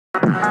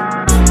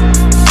Alright,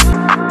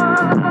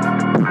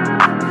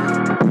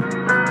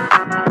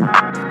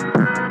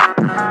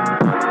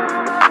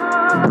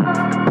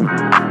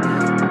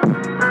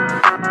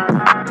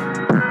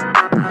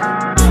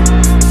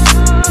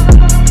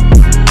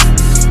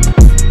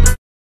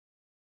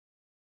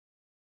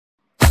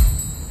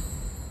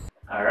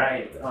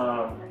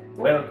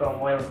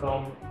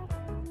 welcome.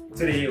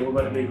 Today we're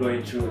going to be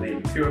going through the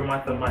Pure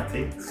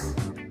Mathematics,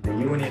 the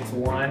Unit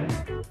 1,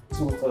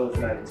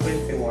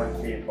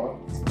 2021 paper.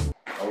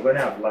 We're going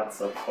to have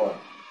lots of fun,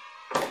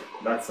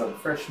 lots of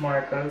fresh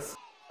markers.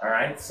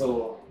 Alright,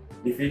 so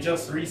if you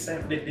just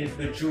recently did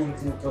the June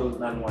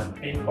 2001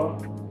 paper,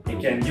 you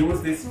can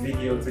use this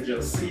video to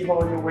just see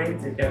how you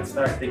went. You can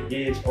start to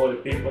gauge how the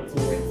paper 2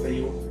 went for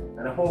you,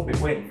 and I hope it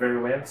went very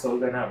well. So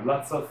we're going to have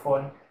lots of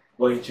fun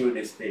going through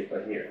this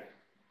paper here.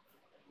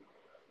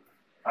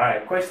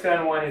 Alright,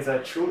 question 1 is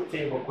a truth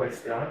table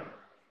question.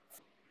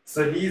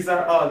 So these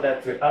are all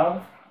that we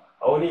have.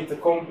 I will need to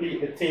complete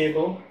the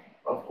table.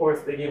 Of course,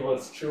 they give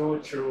us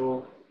true,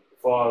 true,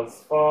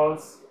 false,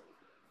 false,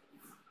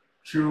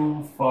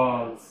 true,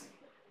 false,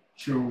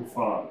 true,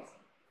 false.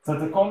 So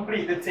to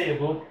complete the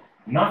table,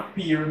 not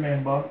P,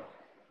 remember,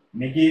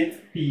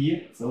 negate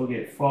P, so we'll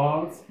get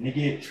false,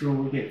 negate true,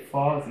 we'll get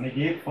false,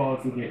 negate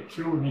false, we'll get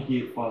true,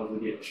 negate false,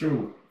 we'll get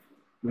true.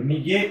 We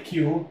negate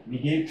Q,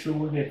 negate true,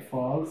 we'll get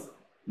false,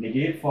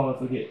 negate false,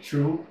 we'll get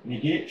true,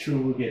 negate true,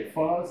 we'll get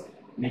false,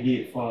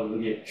 negate false, we'll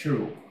get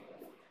true.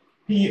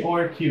 P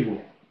or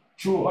Q,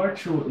 true or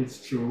true is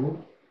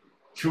true,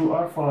 true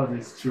or false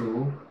is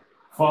true,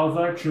 false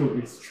or true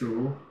is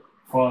true,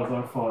 false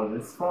or false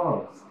is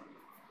false.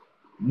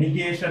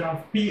 Negation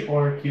of P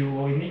or Q,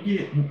 when you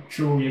negate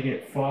true, you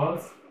get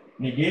false,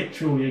 negate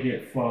true, you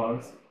get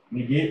false,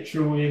 negate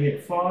true, you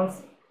get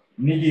false,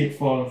 negate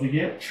false, you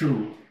get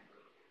true.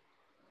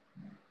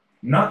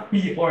 Not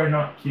P or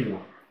not Q.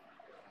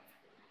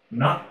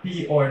 Not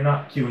P or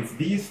not Q, it's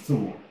these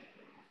two.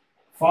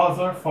 False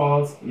or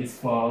false is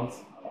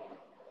false.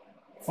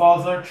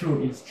 False or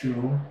true is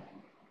true.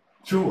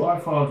 True or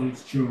false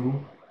is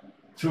true.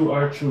 True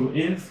or true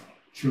is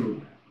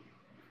true.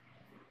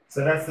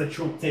 So that's the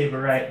truth table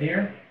right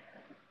there.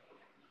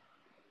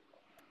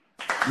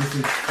 This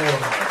is 4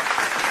 marks.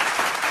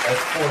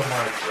 That's 4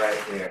 marks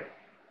right there.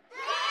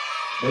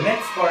 The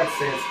next part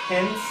says,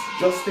 hence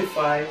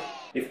justify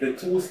if the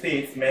two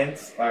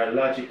statements are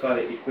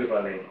logically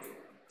equivalent.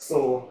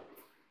 So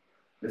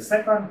the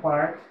second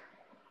part,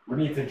 we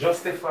need to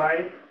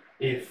justify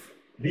if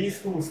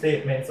these two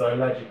statements are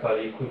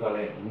logically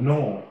equivalent.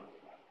 No,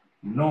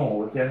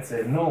 we can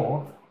say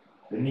no.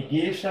 The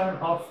negation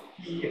of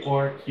P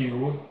or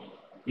Q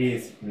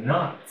is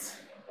not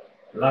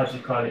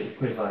logically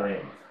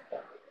equivalent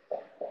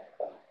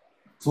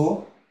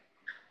to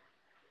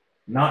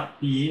not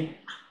P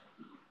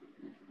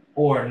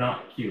or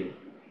not Q.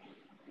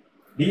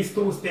 These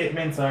two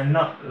statements are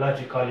not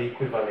logically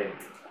equivalent.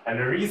 And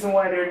the reason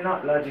why they're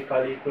not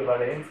logically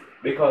equivalent,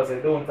 because they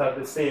don't have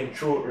the same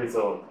truth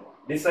result.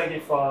 This I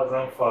get false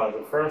and false.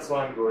 The first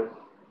one good.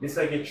 This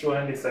I get true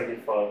and this I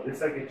get false.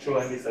 This I get true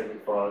and this I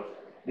get false.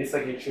 This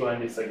I get true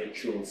and this I get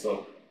true.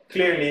 So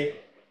clearly,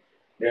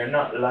 they're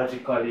not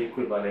logically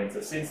equivalent.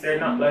 So since they're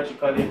not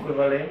logically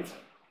equivalent,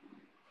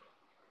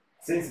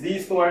 since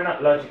these two are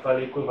not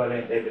logically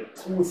equivalent, then the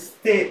two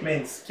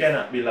statements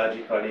cannot be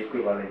logically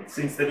equivalent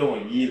since they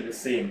don't yield the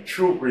same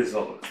truth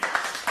result.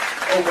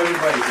 Hope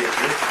everybody gets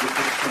this. This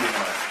is 2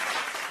 marks.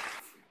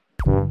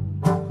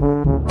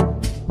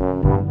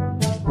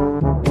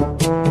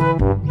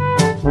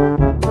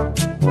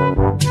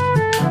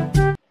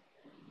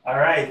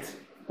 Alright,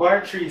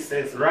 part 3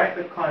 says write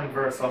the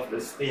converse of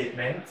the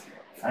statement,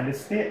 and the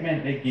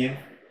statement they give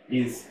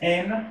is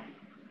n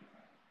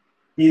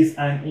is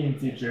an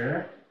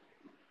integer.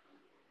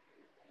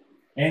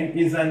 N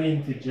is an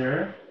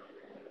integer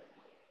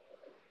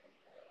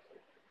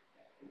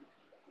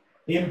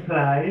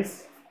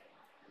implies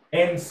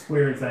n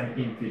squared is an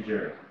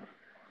integer.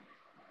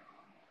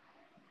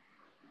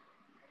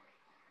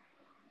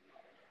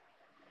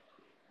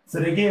 So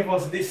they gave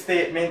us this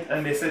statement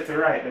and they said to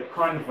write the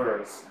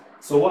converse.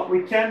 So what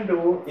we can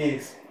do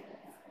is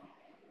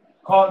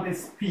call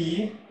this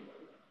P,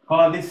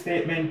 call this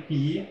statement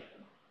P.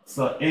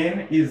 So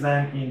n is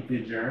an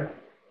integer,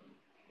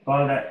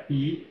 call that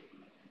P.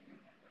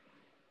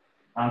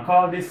 And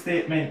call this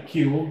statement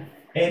Q,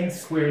 n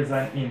squared is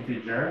an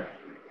integer.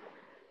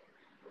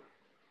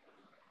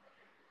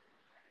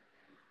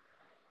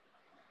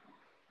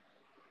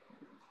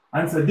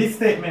 And so this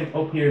statement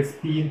up here is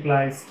P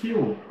implies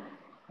Q.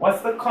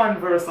 What's the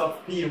converse of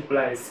P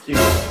implies Q?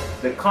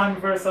 The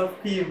converse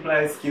of P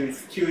implies Q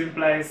is Q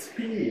implies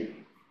P.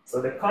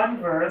 So the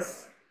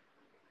converse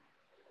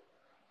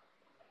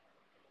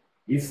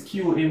is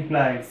Q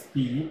implies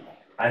P.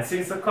 And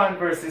since the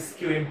converse is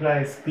Q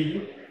implies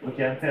P, we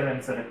can tell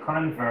them so the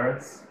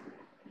converse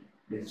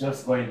is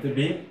just going to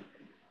be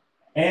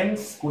n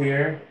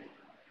squared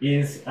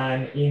is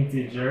an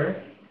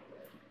integer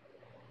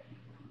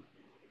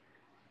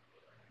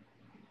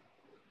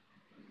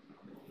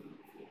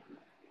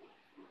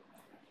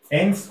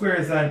n squared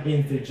is an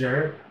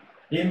integer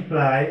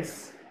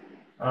implies,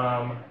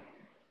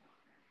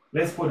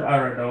 let's put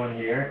arrow down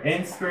here.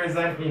 N squared is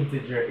an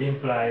integer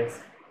implies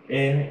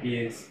n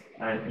is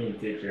an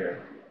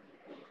integer.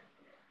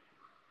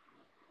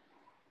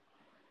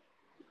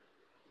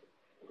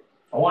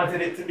 I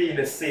wanted it to be in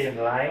the same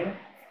line,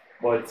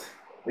 but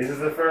this is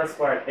the first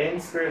part.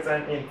 N squared is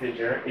an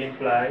integer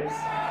implies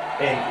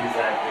n is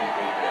an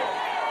integer.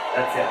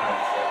 That's your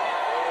answer.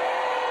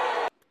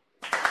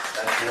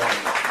 That's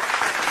one.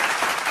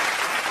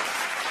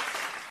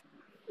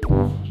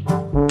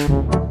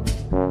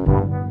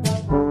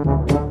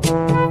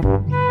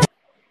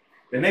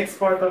 The next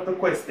part of the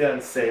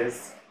question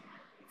says,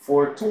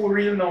 for two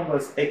real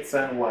numbers x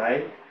and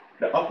y,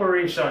 the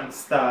operation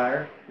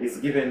star is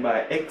given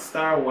by x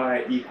star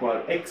y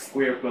equal x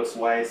squared plus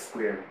y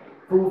squared.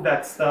 Prove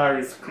that star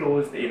is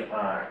closed in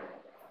R.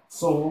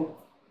 So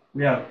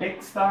we have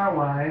x star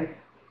y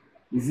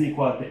is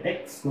equal to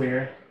x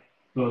squared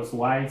plus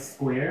y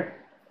squared.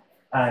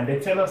 And they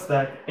tell us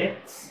that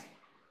x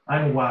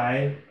and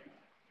y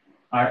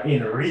are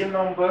in real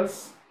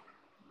numbers.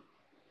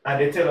 And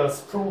they tell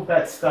us prove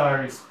that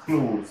star is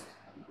closed.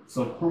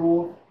 So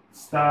prove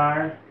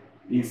star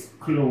is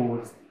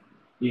closed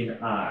in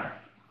R.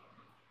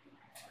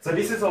 So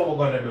this is how we're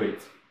going to do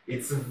it.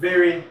 It's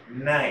very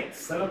nice.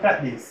 So look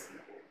at this.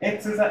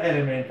 X is an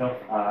element of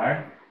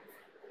R.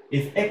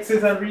 If x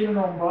is a real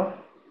number,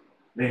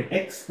 then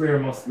x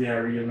squared must be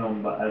a real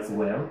number as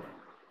well.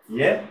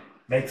 Yeah?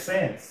 Makes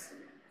sense.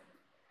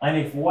 And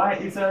if y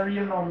is a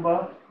real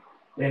number,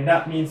 then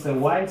that means the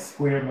y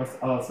squared must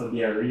also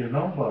be a real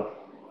number.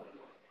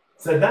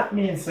 So that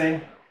means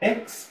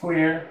x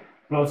squared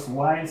plus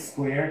y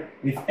squared.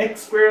 If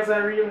x squared is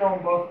a real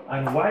number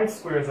and y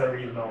squared is a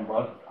real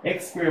number,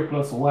 x squared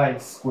plus y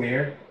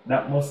squared,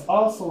 that must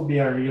also be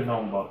a real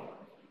number.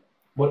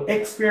 But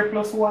x squared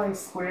plus y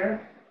squared,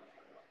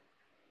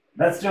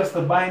 that's just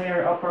the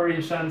binary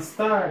operation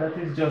star. That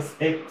is just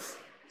x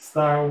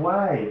star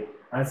y.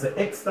 And so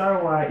x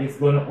star y is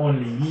going to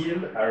only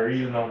yield a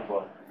real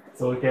number.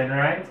 So we can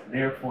write,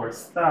 therefore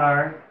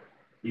star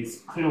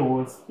is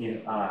closed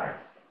in R.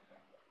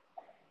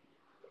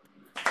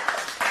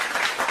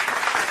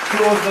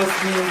 Close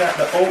does mean that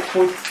the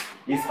output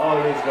is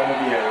always going to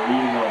be a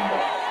real number.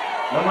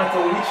 No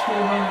matter which two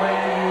number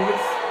you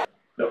use,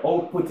 the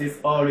output is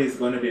always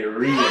going to be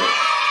real.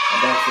 And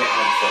that's the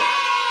answer.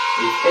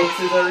 If x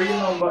is a real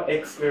number,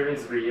 x squared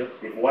is real.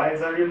 If y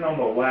is a real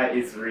number, y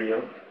is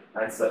real.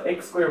 And so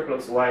x squared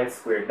plus y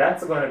squared,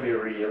 that's going to be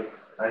real.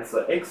 And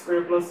so x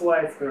squared plus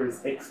y squared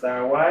is x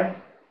star y.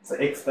 So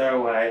x star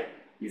y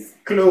is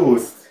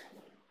closed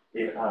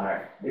in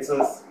R. This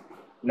was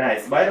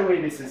nice. By the way,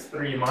 this is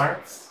 3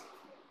 marks.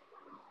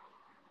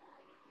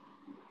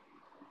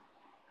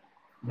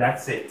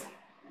 That's it.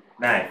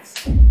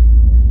 Nice.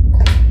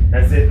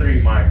 That's the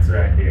 3 marks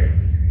right there.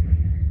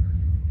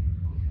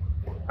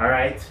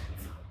 Alright.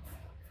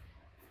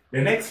 The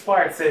next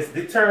part says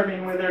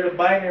determine whether the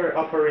binary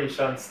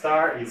operation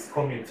star is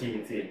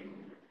commutative.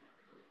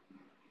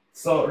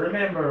 So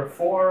remember,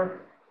 for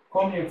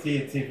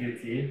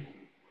commutativity,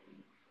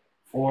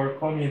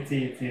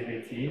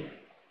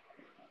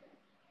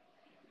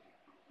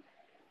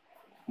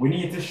 we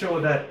need to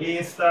show that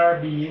A star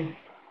B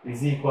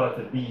is equal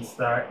to B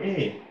star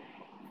A.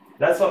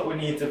 That's what we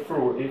need to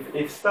prove.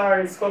 If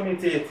star is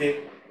commutative,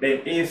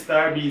 then A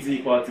star B is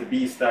equal to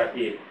B star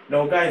A.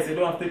 Now guys, you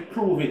don't have to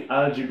prove it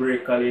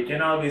algebraically. You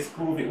can always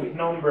prove it with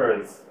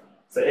numbers.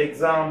 So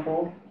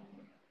example,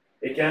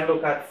 you can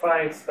look at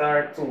 5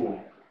 star 2.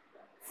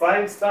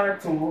 5 star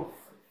 2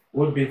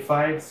 would be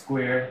 5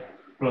 squared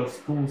plus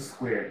 2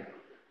 squared.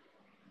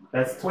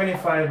 That's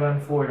 25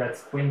 and 4,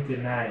 that's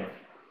 29.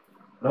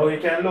 Now you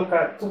can look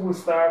at 2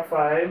 star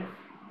 5,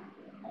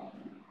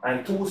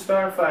 and 2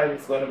 star 5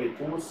 is going to be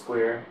 2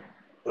 squared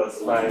plus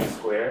 5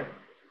 squared,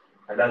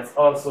 and that's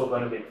also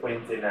going to be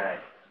 29.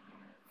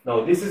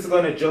 Now this is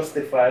going to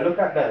justify, look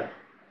at that.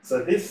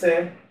 So this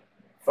said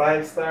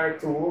 5 star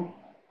 2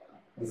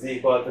 is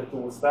equal to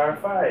 2 star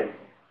 5.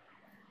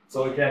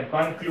 So we can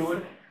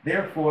conclude,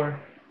 therefore,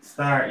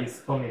 star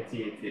is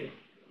commutative.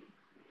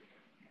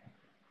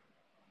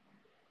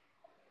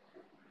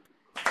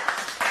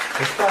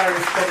 The star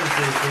is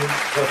commutative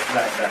just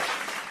like that.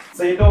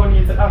 So you don't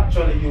need to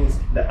actually use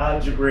the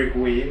algebraic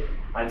way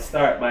and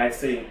start by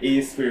saying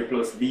a squared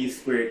plus b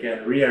squared. You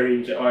can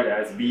rearrange the order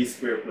as b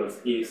squared plus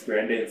a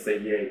squared and then say,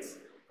 yeah, it's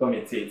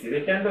commutative.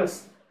 You can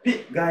just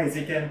pick, guys,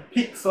 you can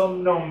pick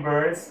some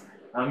numbers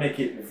and make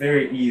it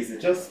very easy.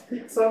 Just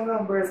pick some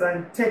numbers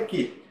and take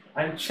it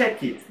and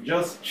check it.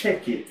 Just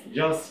check it.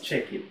 Just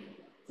check it.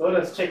 So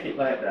let's check it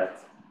like that.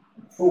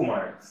 2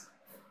 marks.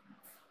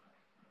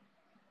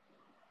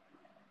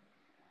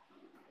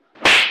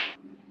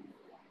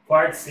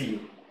 Part C.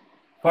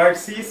 Part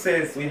C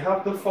says we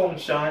have the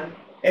function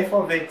f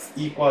of x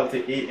equal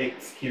to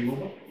ax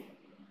cubed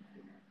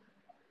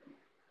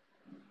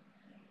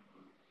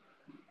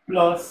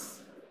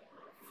plus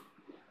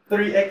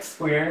 3x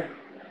squared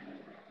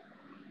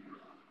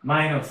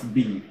minus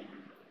b.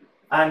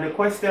 And the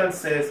question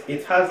says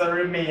it has a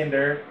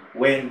remainder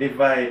when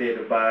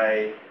divided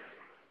by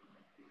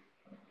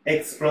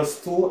x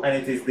plus 2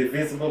 and it is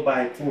divisible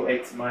by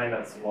 2x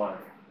minus 1.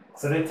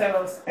 So they tell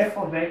us f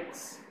of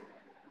x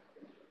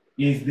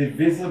is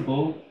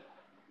divisible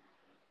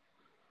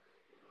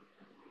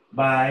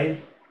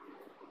by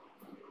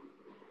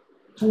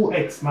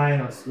 2x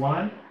minus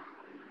 1,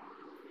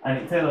 and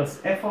it tells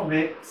us f of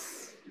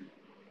x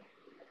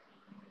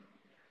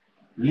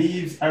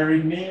leaves a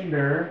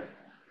remainder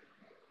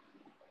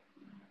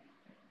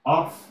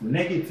of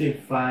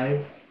negative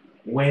 5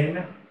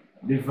 when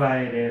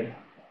divided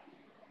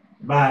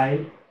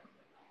by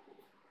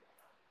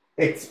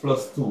x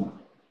plus 2.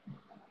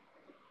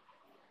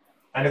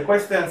 And the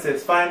question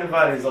says find the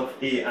values of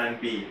a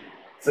and b.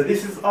 So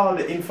this is all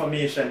the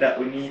information that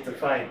we need to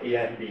find a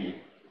and b.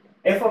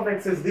 F of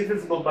x is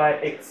divisible by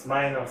x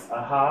minus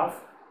a half.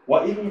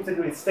 What you need to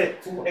do is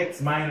set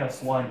 2x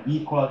minus 1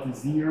 equal to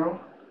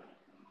 0.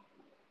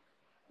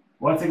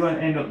 What you're going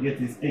to end up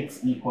getting is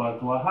x equal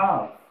to a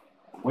half.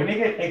 When you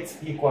get x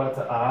equal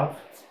to half,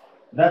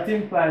 that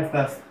implies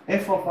that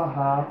f of a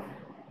half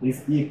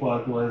is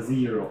equal to a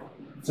 0.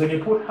 So when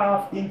you put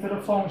half into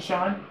the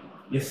function,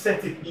 you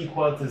set it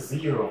equal to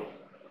 0.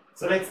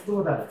 So let's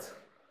do that.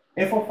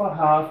 F of a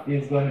half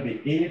is going to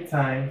be a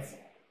times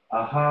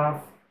a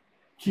half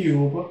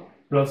cube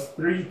plus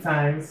 3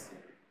 times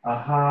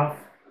a half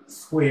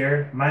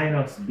square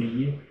minus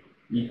b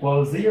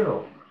equals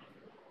 0.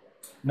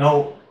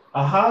 Now,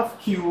 a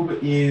half cube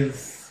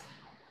is,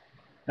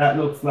 that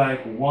looks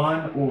like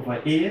 1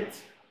 over 8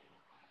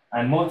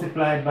 and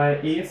multiplied by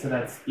 8, so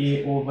that's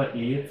a over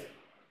 8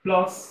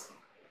 plus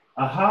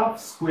a half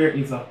square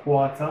is a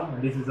quarter,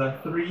 and this is a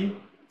 3,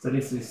 so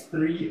this is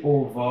 3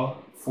 over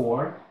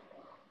 4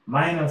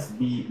 minus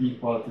b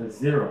equal to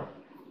 0.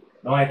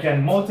 Now I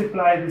can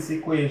multiply this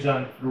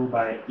equation through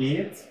by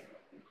 8.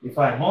 If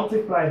I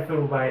multiply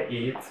through by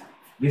 8,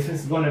 this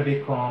is going to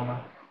become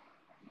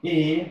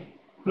a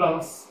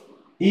plus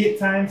 8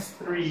 times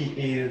 3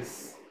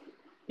 is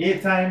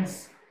 8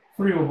 times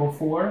 3 over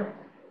 4.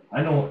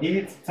 I know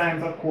 8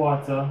 times a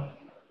quarter,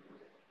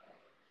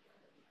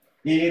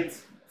 8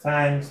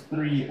 times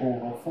 3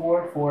 over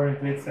 4, 4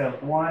 into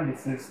itself 1,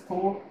 this is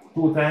 2,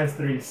 2 times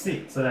 3 is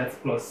 6, so that's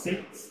plus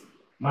 6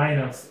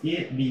 minus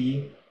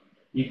 8b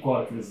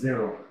equal to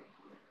 0.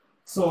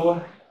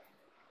 So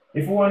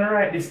if we want to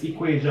write this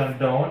equation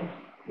down,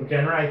 we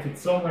can write it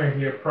somewhere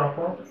here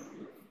proper.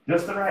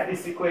 Just to write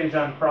this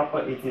equation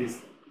proper, it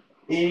is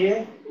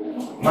a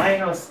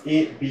minus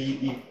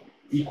 8b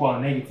equal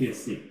negative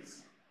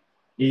 6.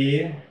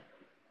 A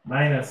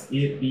minus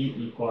 8b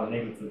equal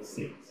negative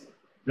 6.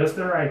 Just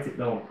to write it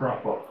down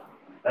proper.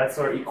 That's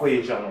our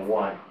equation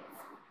 1.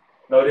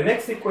 Now the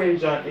next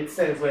equation, it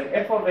says when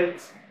f of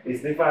x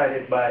is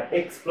divided by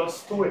x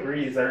plus 2, it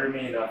leaves a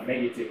remainder of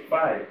negative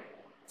 5.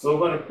 So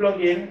we're going to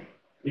plug in,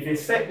 if you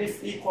set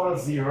this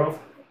equals 0,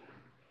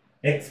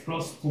 x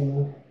plus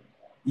 2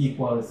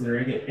 equals 0,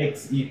 you get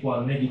x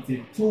equal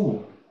negative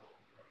 2.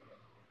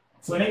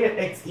 So when you get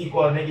x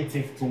equal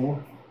negative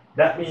 2,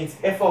 that means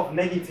f of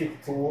negative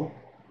 2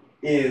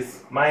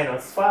 is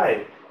minus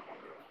 5.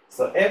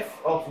 So f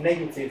of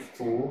negative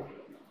 2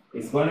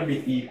 is going to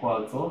be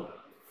equal to,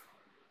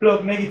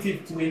 plug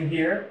negative 2 in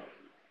here,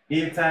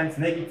 a times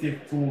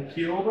negative 2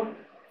 cube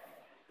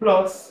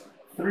plus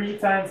 3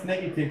 times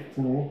negative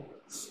 2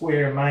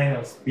 square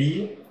minus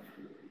b,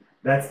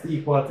 that's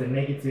equal to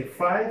negative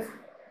 5.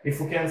 If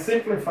we can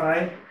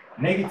simplify,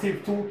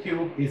 negative 2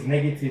 cube is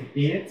negative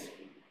 8,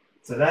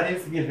 so that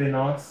is giving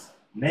us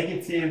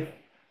negative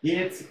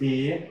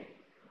 8a,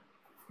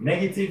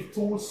 negative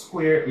 2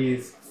 square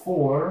is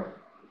 4,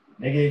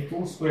 negative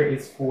 2 square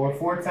is 4,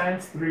 4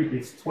 times 3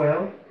 is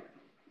 12,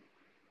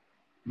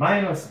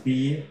 minus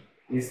b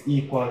is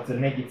equal to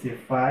negative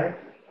 5.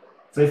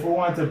 So if we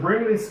want to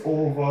bring this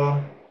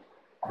over,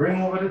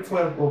 bring over the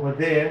 12 over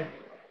there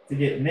to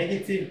get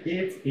negative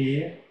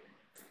 8a,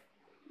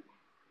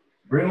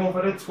 bring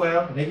over the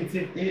 12,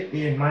 negative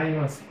 8a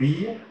minus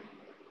b,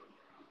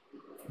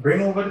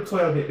 bring over the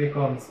 12, it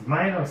becomes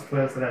minus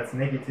 12, so that's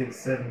negative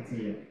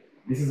 17.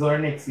 This is our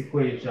next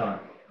equation.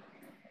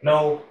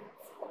 Now,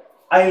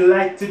 I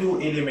like to do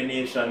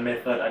elimination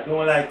method. I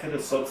don't like to do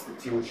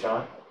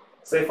substitution.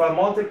 So if I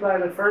multiply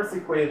the first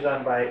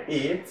equation by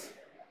 8,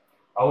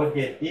 I would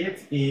get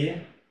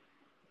 8a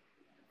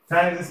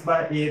times this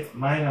by 8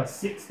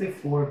 minus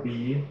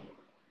 64b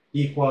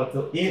equal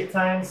to 8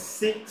 times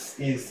 6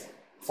 is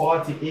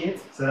 48,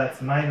 so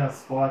that's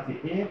minus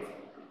 48.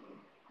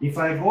 If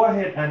I go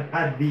ahead and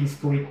add these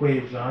two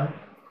equations, I'm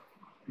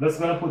just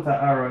going to put an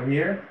arrow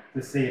here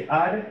to say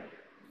add.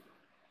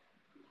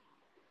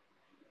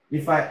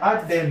 If I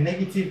add them,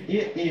 negative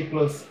 8a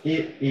plus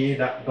 8a,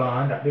 that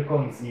gone, that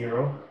becomes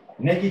 0.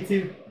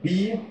 Negative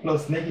b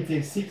plus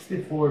negative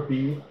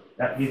 64b,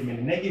 that gives me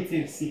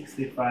negative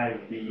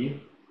 65b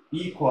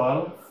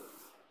equal,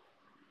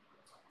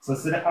 so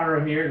see the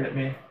arrow here, let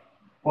me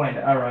point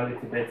the arrow a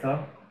little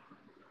better.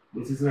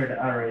 This is where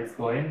the arrow is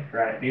going,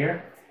 right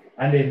there.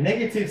 And then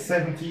negative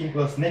 17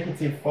 plus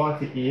negative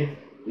 48,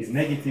 is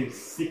negative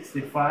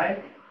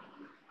 65.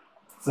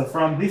 So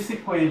from this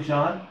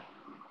equation,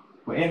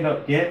 we end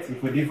up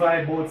if we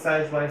divide both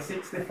sides by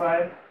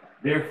 65,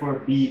 therefore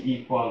b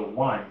equal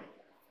 1,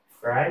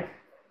 right?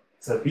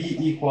 So b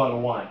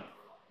equal 1.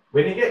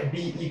 When you get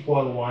b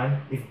equal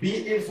 1, if b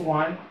is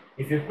 1,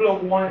 if you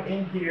plug 1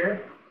 in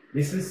here,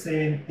 this is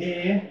saying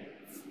a,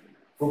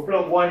 if we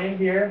plug 1 in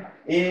here,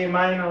 a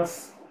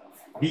minus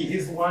b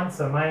is 1,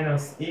 so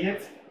minus 8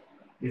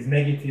 is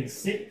negative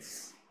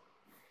 6.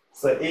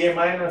 So a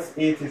minus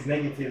 8 is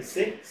negative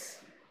 6.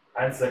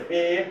 And so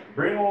a,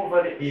 bring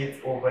over the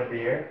 8 over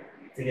there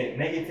to get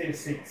negative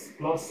 6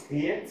 plus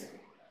 8.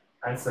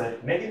 And so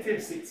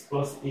negative 6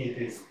 plus 8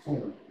 is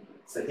 2.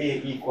 So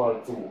a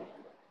equal 2.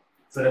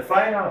 So the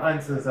final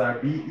answers are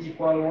b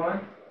equal 1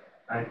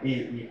 and a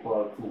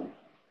equal 2.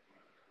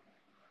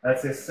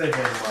 That's a 7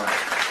 mark.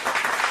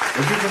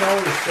 We're giving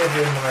only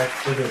 7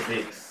 marks to the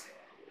base.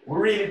 We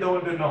really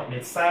don't do nothing.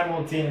 It's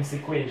simultaneous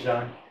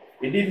equation.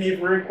 It didn't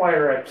even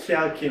require a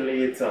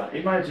calculator.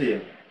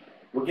 Imagine,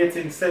 we're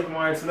getting 7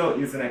 marks without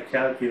using a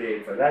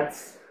calculator.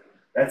 That's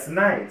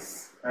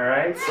nice.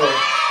 Alright, so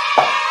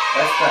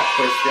that's that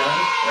question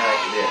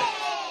right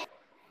there.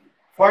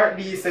 Part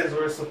B says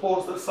we're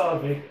supposed to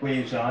solve the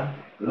equation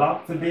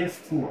log to base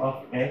 2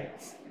 of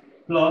x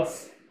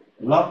plus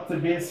log to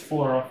base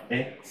 4 of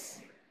x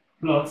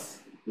plus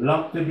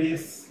log to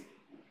base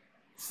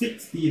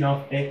 16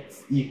 of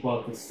x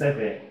equal to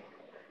 7.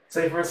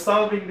 So if we're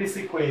solving this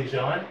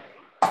equation,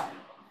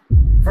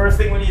 first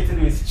thing we need to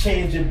do is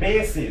change the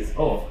bases.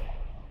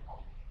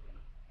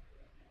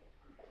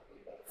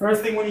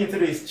 First thing we need to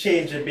do is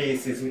change the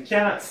bases. We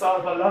cannot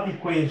solve a log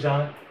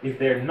equation if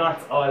they're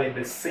not all in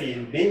the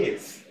same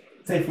base.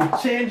 So if we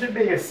change the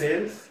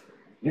bases,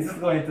 this is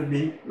going to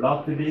be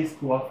log to base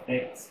 2 of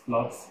x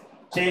plus,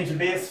 change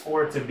base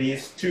 4 to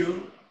base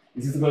 2.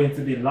 This is going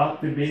to be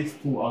log to base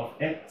 2 of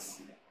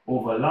x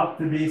over log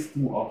to base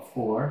 2 of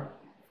 4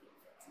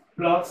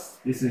 plus,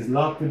 this is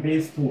log to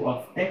base 2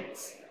 of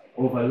x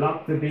over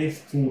log to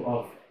base 2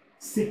 of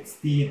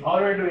 16. All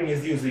we're doing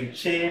is using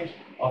change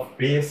of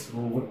base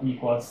rule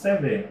equals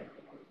 7.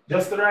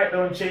 Just to write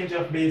down change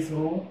of base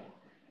rule,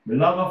 the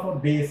log of a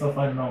base of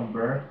a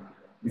number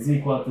is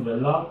equal to the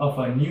log of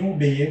a new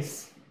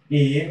base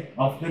a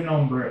of the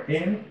number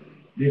n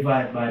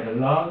divided by the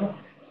log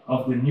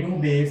of the new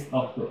base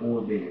of the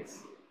old base.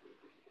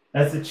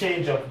 That's the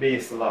change of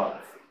base log.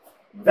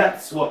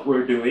 That's what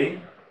we're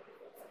doing.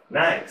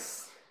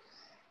 Nice.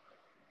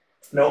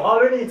 Now all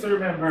we need to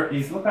remember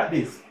is, look at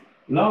this.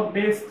 Log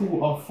base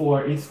 2 of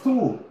 4 is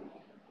 2.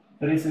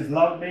 So this is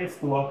log base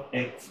 2 of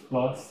x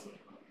plus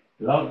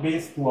log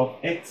base 2 of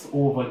x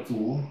over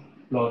 2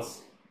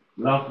 plus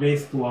log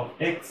base 2 of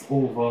x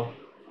over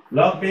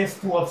log base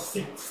 2 of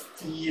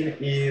 16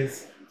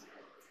 is,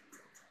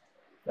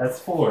 that's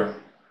 4.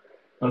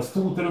 Plus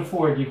 2 to the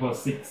 4 gives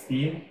us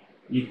 16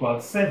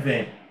 equals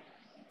 7.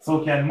 So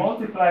we can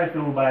multiply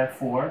through by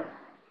 4.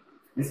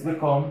 This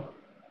becomes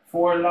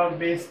 4 log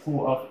base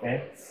 2 of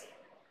x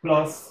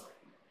plus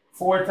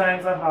 4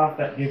 times a half,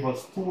 that gives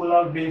us 2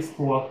 log base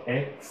 2 of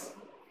x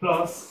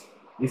plus,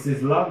 this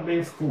is log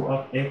base 2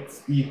 of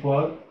x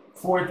equal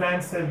 4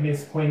 times 7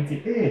 is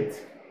 28.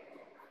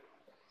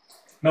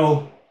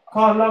 Now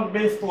call log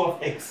base 2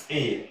 of x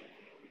a.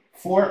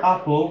 4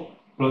 apple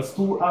plus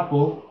 2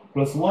 apple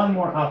plus 1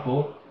 more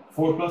apple.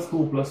 4 plus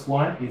 2 plus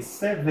 1 is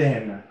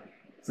 7.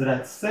 So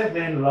that's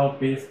 7 log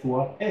base 2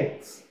 of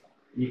x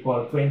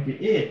equal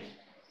 28.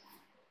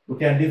 We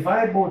can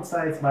divide both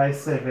sides by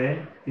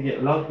 7 to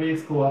get log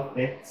base 2 of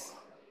x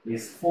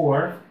is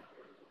 4.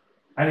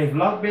 And if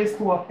log base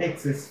 2 of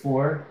x is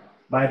 4,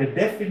 by the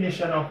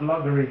definition of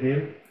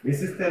logarithm,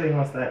 this is telling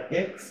us that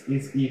x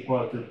is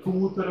equal to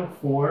 2 to the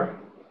 4,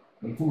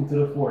 and 2 to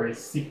the 4 is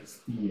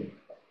 16.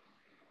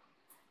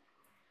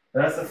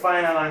 That's the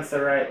final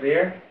answer right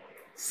there.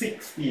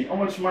 16. How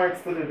much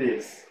marks to the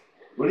this?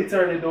 We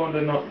literally don't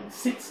do nothing.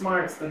 6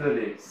 marks to the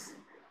this.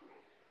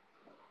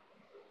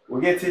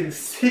 We're getting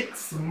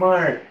 6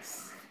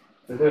 marks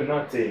to do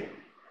nothing.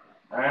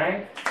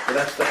 Alright? So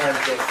that's the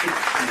answer,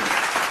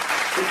 16.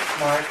 6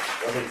 marks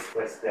for this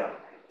question.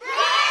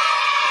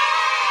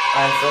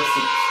 Answer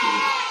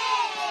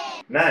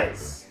 16.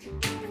 Nice.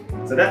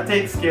 So that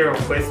takes care of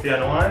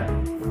question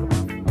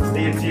 1.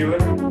 Stay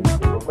tuned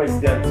for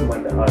question 2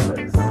 and the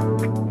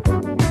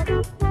others.